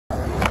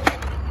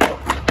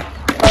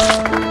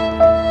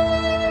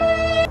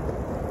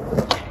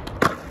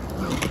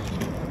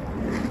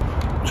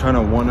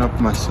Trying to one up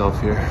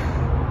myself here.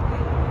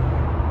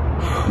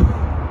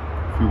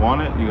 If you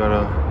want it, you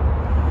gotta,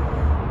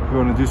 if you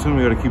want to do something,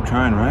 you gotta keep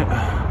trying, right?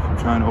 Keep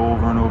trying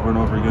over and over and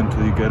over again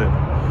until you get it.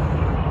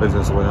 At least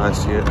that's the way I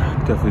see it.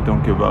 Definitely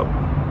don't give up.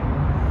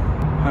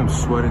 I'm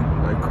sweating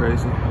like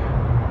crazy.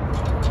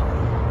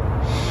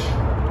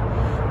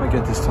 I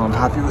get this till I'm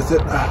happy with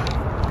it.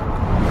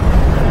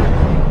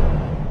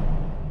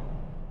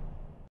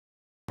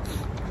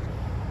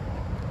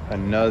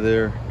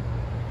 Another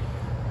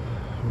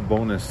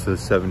bonus to the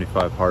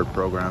 75 hard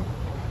program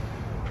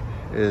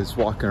is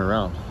walking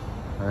around,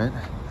 right?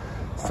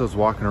 So I was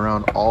walking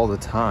around all the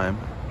time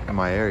in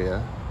my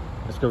area.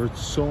 I discovered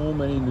so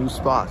many new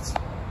spots,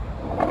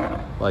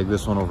 like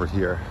this one over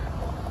here.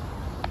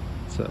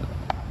 It's a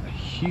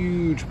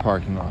huge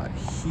parking lot,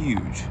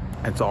 huge.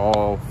 It's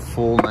all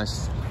full,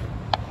 nice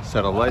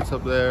set of lights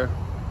up there.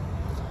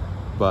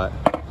 But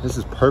this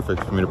is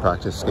perfect for me to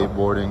practice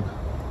skateboarding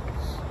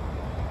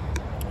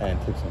and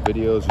take some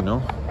videos, you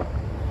know.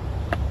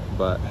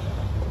 But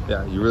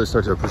yeah, you really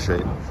start to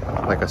appreciate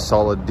like a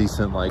solid,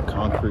 decent like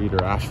concrete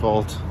or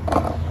asphalt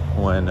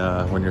when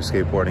you're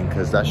skateboarding,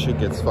 because that shit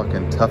gets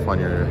fucking tough on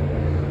your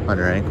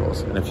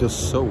ankles, and it feels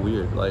so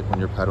weird like when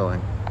you're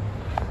pedaling.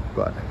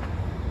 But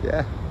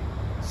yeah,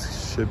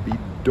 this should be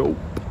dope.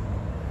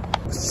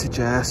 Sit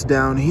your ass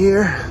down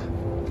here.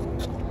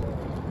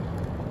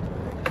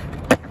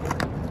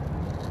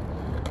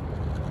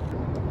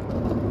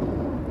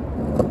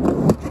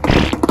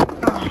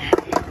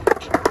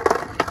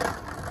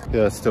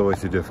 Yeah, it's still way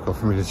too difficult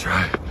for me to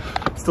try.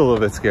 Still a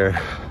little bit scared.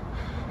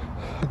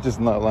 Just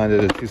not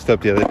landed a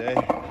two-step the other day.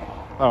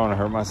 I don't want to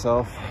hurt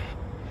myself.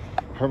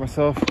 I'm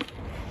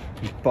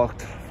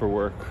fucked for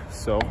work,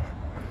 so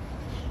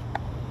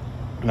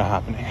not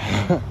happening.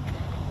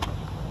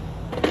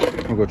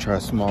 We'll go try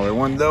a smaller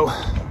one though.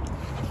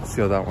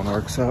 See how that one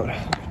works out.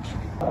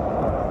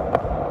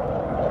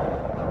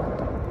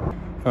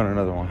 Found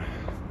another one.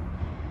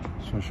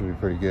 This one should be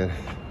pretty good.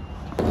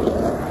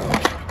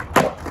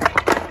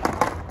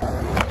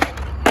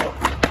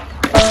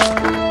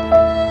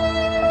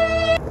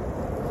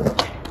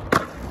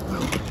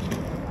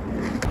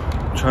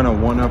 Trying to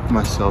one up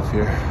myself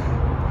here.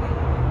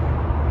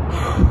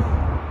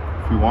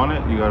 If you want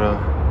it, you gotta,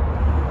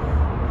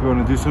 if you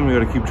want to do something, you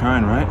gotta keep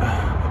trying, right?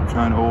 Keep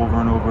trying over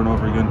and over and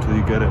over again until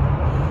you get it.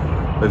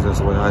 At least that's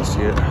the way I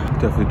see it.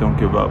 Definitely don't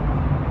give up.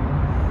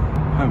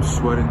 I'm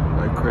sweating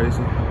like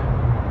crazy.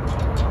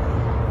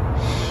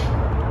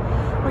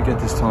 I get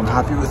this till I'm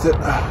happy with it.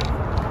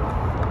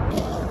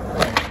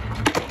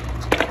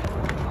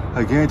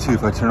 I guarantee you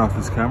if I turn off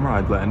this camera,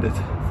 I'd land it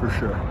for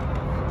sure.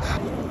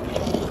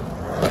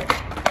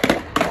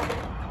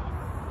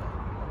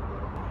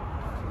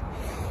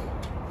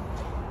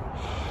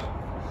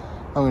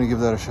 I'm gonna give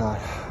that a shot.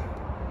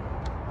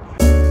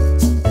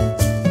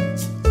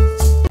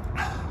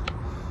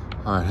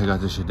 All right, I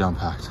got this shit down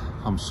packed.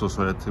 I'm so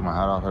sweaty, I took my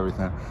hat off,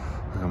 everything,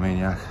 like a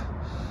maniac.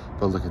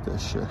 But look at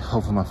this shit.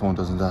 Hopefully my phone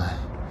doesn't die.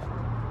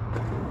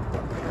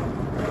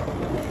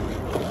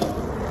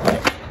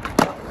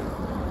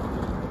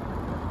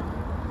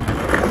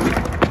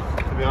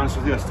 To be honest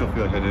with you, I still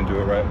feel like I didn't do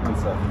it right. One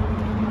sec.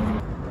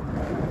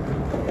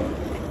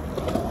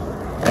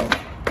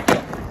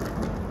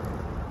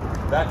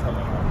 That time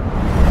I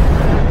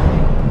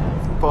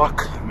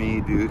fuck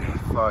me, dude.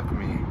 Fuck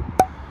me.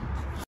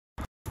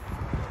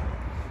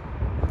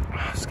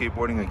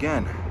 Skateboarding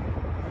again.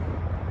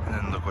 And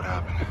then look what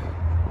happened.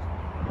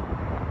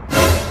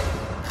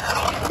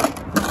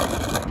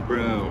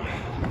 Bro.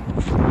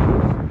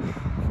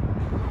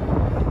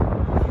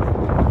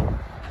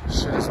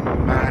 Shit is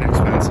mad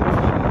expensive.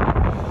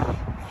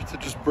 To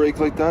just break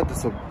like that,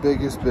 that's the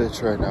biggest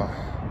bitch right now.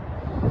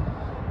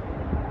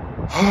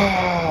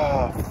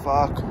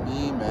 Fuck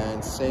me,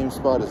 man. Same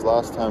spot as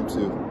last time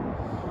too.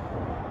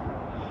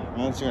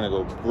 Man, you're gonna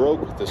go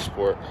broke with this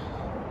sport.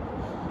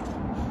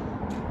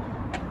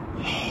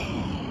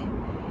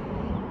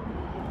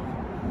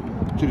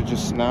 Dude, it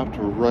just snapped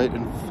right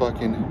in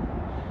fucking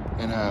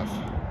in half.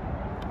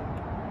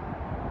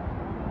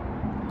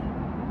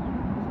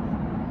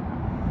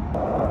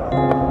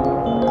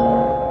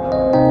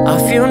 I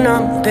feel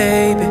numb,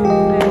 baby.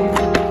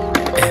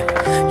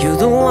 Yeah, you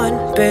the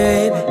one,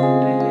 baby.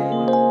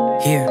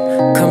 Here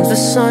comes the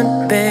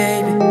sun,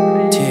 baby.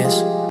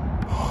 Tears.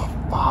 Oh,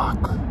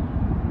 fuck.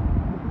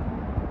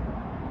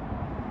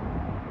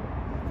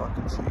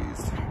 Fucking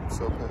cheese. I'm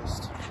so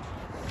pissed.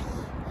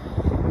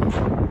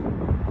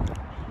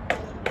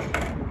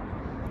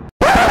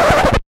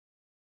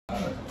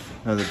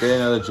 Another day,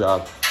 another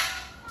job.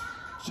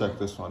 Check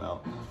this one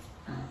out.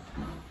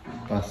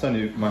 My son,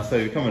 you're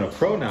becoming a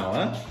pro now,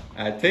 huh?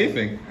 At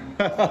taping.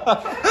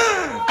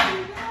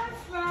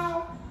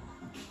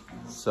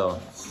 So,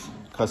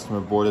 customer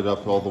boarded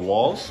up all the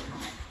walls,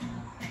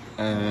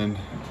 and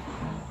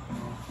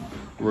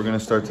we're gonna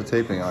start the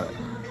taping on it.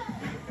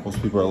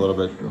 Most people are a little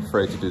bit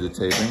afraid to do the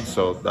taping,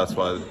 so that's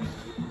why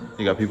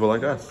you got people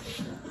like us.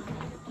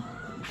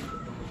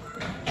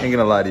 Ain't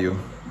gonna lie to you,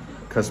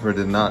 customer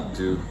did not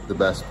do the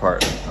best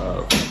part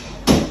of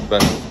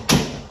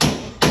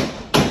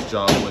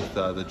job with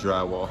the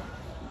drywall.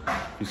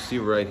 You see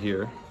right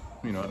here,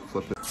 you know,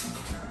 flip it.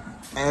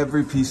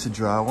 Every piece of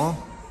drywall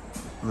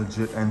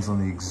legit ends on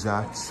the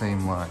exact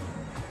same line.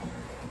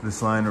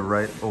 This line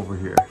right over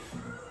here.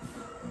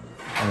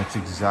 And it's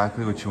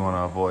exactly what you want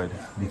to avoid,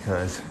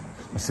 because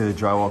let's say the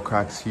drywall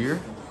cracks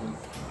here,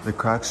 the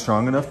crack's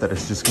strong enough that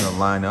it's just gonna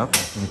line up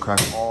and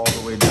crack all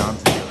the way down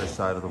to the other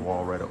side of the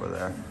wall right over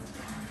there.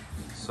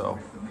 So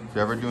if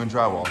you're ever doing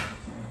drywall,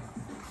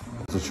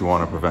 that's what you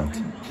want to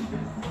prevent.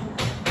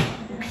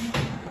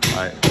 All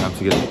right, time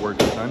to get the work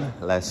done.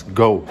 Let's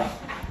go.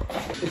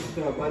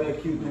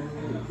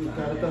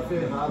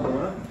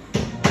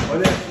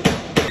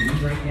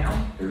 Right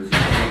now, there's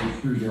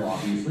through there,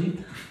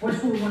 obviously. What's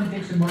for one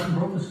Dixon Martin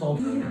broke the skull?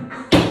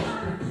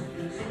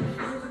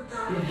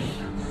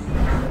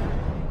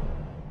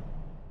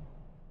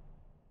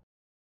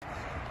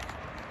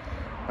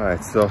 All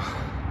right, so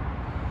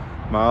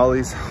my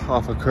ollies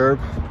off a curb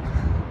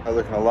are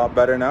looking a lot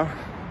better now.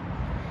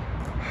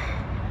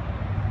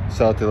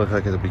 Saw what they look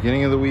like at the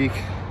beginning of the week,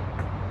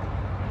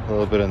 a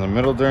little bit in the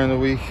middle during the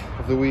week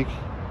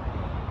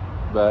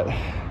but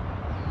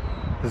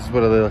this is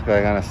what they look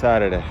like on a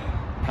Saturday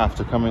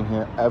after coming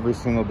here every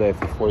single day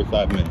for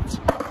 45 minutes.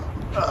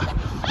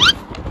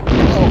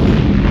 Oh,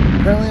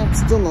 apparently I'm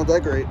still not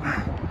that great.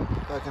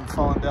 Back and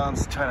falling down,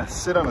 trying to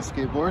sit on a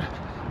skateboard.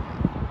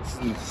 This is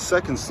the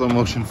second slow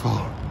motion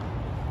fall.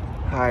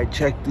 All right,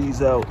 check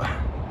these out.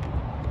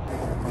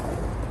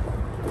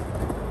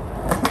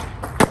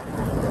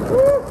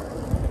 Woo!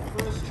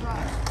 First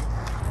try.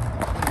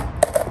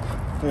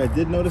 What I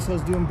did notice I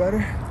was doing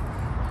better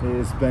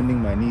is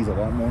bending my knees a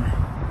lot more.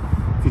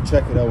 If you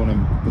check it out when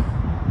I'm,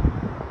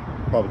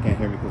 probably can't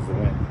hear me because of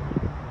the wind,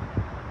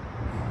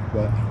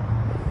 but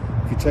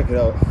if you check it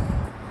out,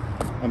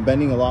 I'm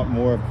bending a lot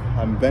more.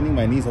 I'm bending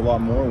my knees a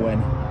lot more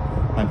when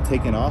I'm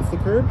taking off the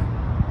curb,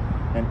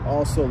 and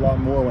also a lot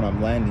more when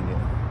I'm landing it.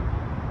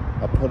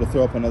 I'll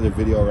throw up another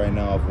video right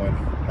now of when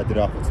I did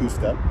off a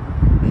two-step,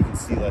 and you can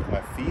see like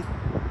my feet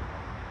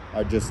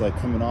are just like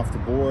coming off the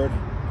board,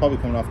 probably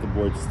coming off the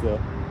board still,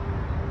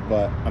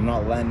 but I'm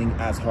not landing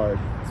as hard.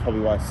 That's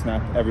probably why I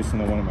snapped every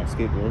single one of my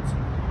skateboards.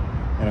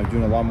 And I'm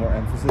doing a lot more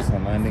emphasis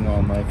on landing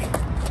on like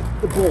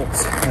the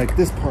bolts, like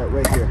this part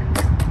right here,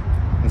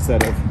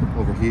 instead of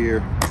over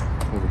here,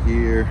 over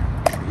here,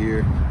 over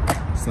here.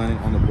 Just landing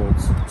on the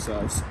bolts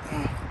themselves.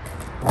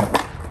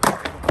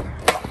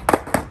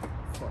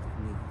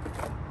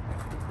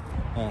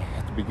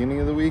 At the beginning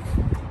of the week,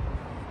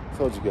 I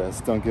told you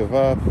guys, don't give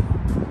up.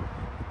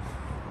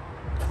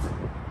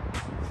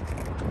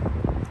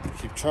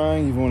 Keep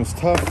trying even when it's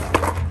tough.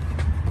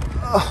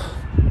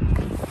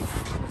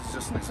 This is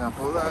just an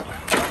example of that.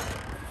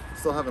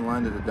 Still haven't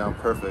landed it down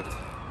perfect.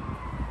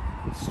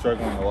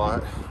 Struggling a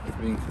lot with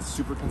being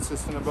super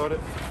consistent about it.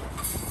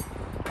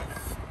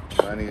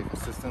 Landing it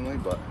consistently,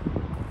 but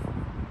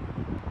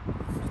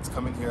it's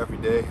coming here every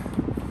day,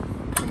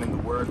 putting in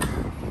the work,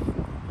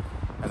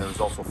 and the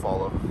results will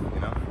follow, you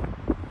know?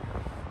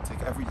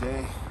 Take every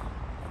day.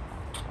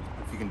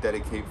 If you can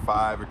dedicate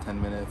 5 or 10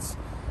 minutes,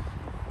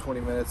 20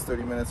 minutes,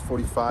 30 minutes,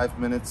 45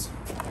 minutes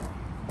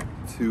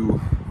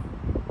to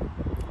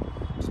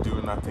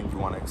doing that thing you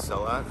want to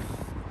excel at,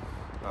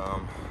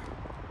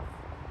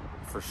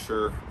 for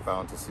sure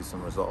bound to see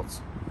some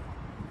results.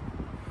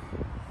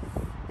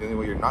 The only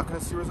way you're not going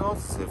to see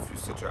results is if you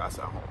sit your ass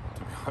at home.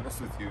 To be honest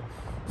with you,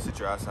 sit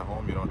your ass at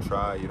home, you don't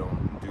try, you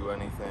don't do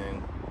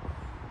anything,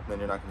 then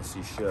you're not going to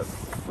see shit.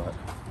 But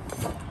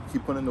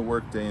keep putting in the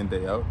work day in,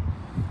 day out.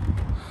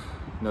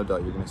 No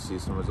doubt you're going to see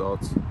some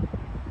results.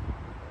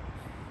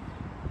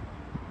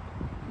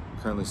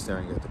 Currently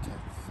staring at the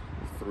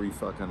 3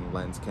 fucking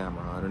lens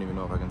camera. I don't even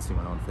know if I can see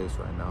my own face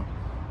right now.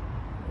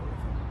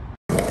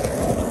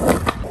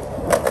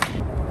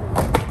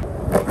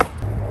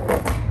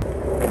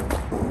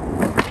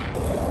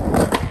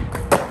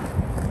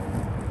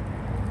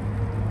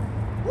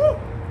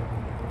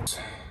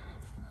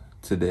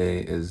 Today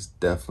is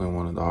definitely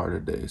one of the harder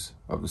days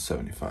of the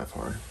 75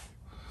 hard.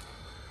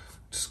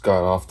 Just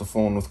got off the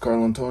phone with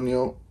Carl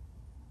Antonio,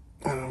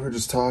 and we were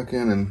just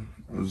talking, and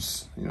it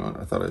was, you know,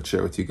 I thought I'd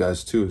share with you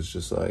guys too. It's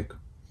just like,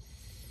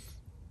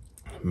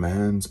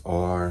 mans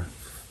are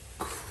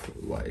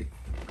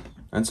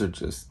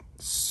just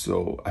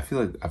so, I feel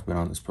like I've been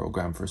on this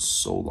program for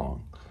so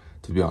long,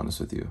 to be honest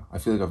with you. I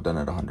feel like I've done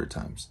it 100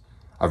 times.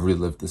 I've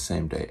relived the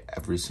same day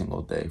every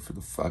single day for the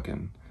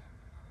fucking,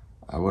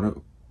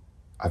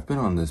 I've been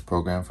on this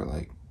program for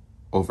like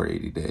over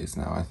 80 days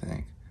now, I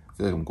think. I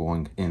feel like I'm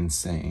going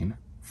insane,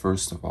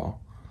 first of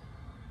all.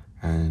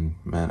 And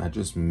man, I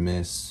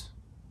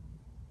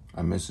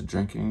miss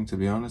drinking, to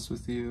be honest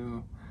with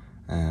you.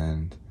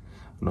 And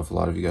I don't know if a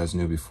lot of you guys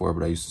knew before,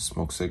 but I used to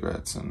smoke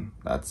cigarettes, and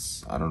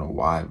that's, I don't know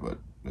why, but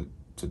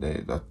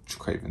today that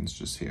craving's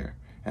just here.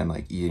 And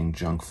like eating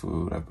junk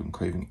food, I've been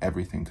craving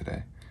everything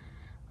today.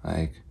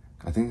 Like,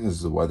 I think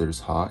because the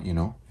weather's hot, you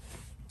know?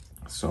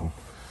 So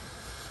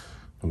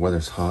the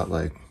weather's hot,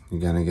 like you're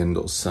gonna get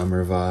those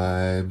summer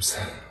vibes.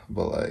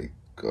 But like,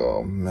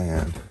 oh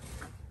man,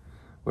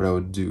 what I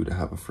would do to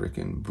have a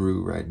freaking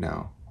brew right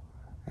now.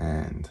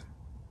 and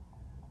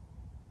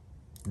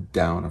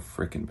down a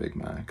freaking Big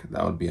Mac.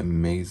 That would be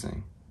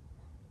amazing.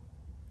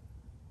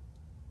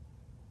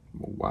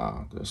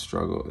 Wow, the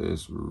struggle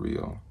is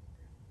real.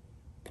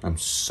 I'm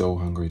so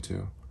hungry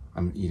too.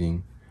 I'm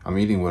eating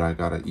what I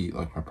gotta eat,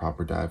 like my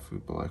proper diet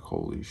food, but like,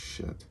 holy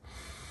shit.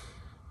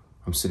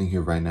 I'm sitting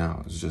here right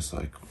now, it's just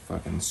like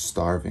fucking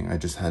starving. I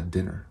just had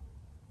dinner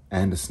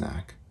and a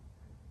snack.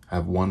 I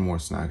have one more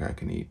snack I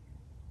can eat.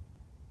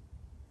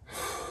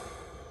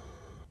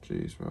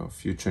 Jeez, bro.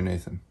 Future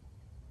Nathan,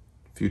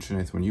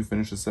 when you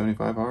finish the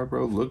 75 hard,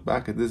 bro, look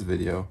back at this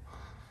video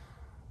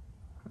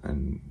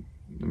and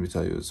let me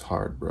tell you, it's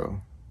hard,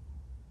 bro.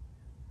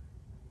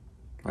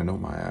 I know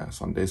my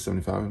ass. On day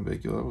 75, I'm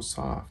like, yo, that was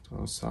soft.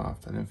 That was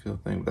soft. I didn't feel a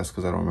thing. But that's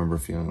because I don't remember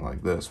feeling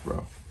like this,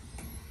 bro.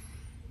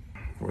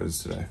 What is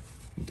today?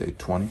 Day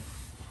 20?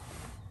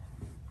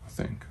 I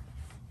think.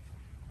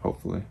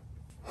 Hopefully.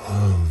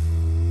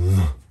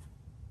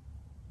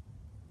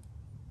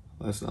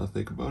 Let's not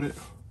think about it.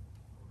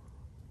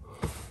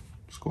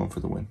 Just going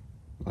for the win.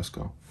 Let's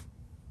go.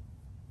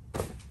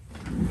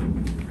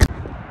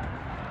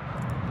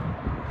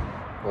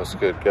 What's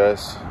good,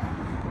 guys?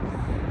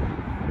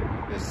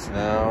 It's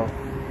now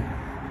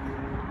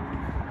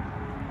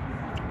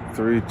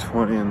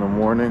 3:20 in the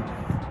morning.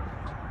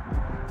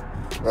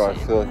 Oh, I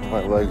feel like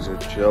my legs are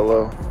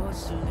jello.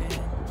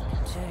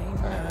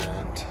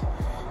 And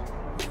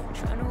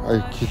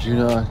I kid you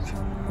not,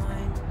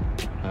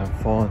 I'm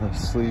falling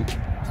asleep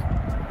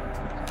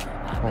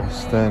while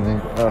standing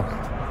up.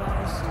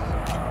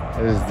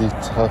 It is the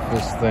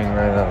toughest thing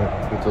right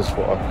now with this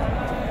walk.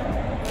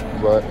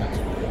 But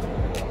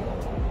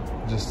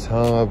just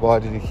telling my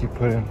body to keep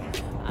putting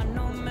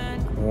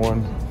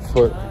one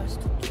foot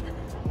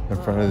in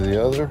front of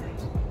the other.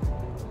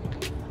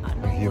 I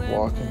keep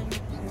walking.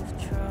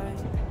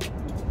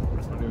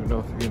 I don't even know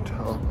if you can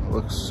tell. I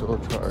look so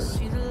tired.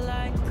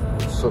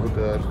 I'm so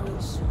dead.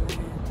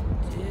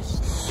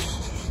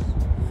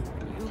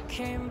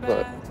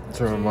 But it's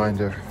a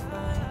reminder.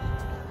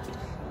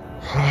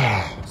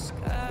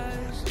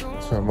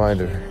 It's a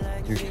reminder.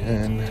 You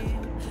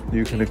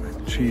can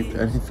achieve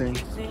anything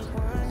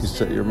you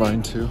set your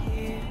mind to.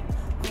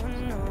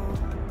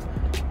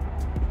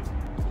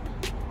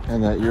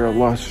 And that you're a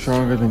lot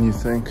stronger than you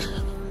think.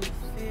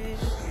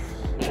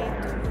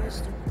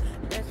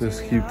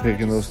 Just keep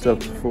taking those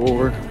steps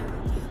forward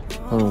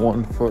on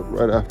one foot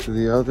right after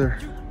the other,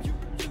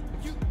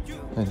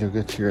 and you'll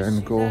get to your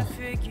end goal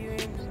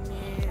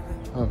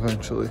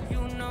eventually.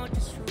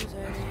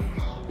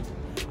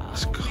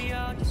 Let's go.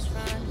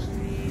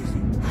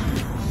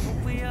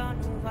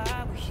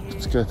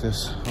 Let's get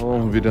this. I'll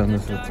only be done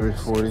this at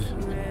 3:40,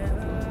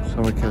 so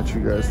I'm gonna catch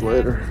you guys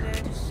later.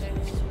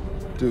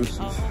 Deuces.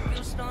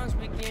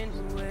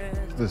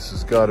 This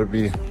has got to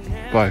be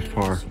by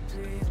far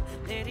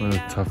one of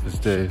the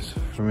toughest days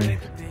for me,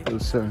 the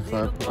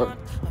 75 part.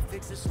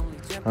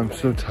 I'm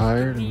so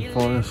tired and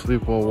falling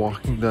asleep while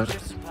walking that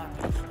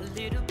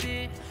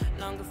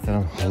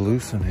I'm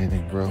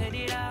hallucinating, bro.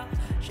 I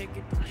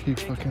keep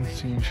fucking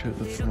seeing shit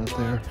that's not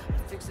there,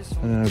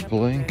 and then I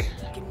blink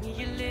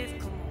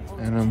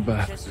and I'm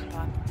back.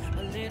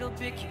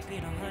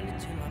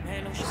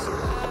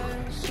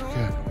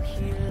 Okay,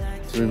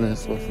 3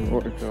 minutes left in the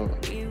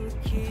workout.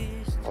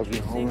 I'll be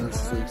home and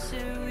asleep.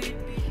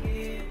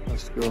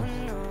 Let's go.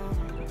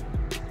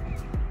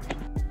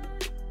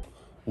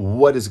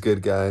 What is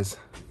good, guys?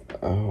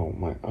 Oh,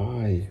 my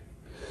eye.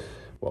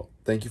 Well,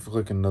 thank you for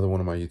clicking another one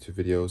of my YouTube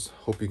videos.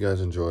 Hope you guys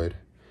enjoyed.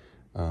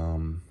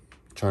 Trying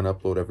to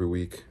upload every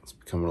week. It's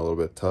becoming a little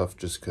bit tough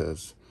just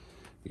because,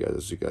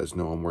 as you guys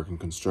know, I'm working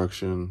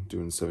construction,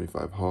 doing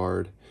 75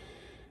 hard.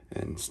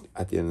 And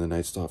at the end of the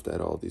night, still have to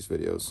edit all these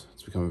videos.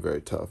 It's becoming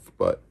very tough.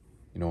 But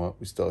you know what?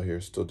 We're still here,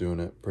 still doing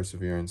it.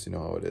 Perseverance, you know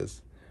how it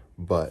is.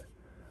 But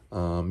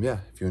yeah,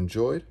 if you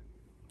enjoyed,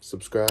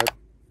 subscribe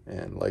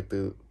and like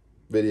the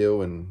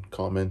video and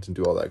comment and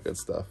do all that good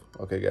stuff.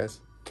 Okay, guys?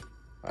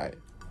 All right,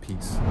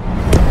 peace.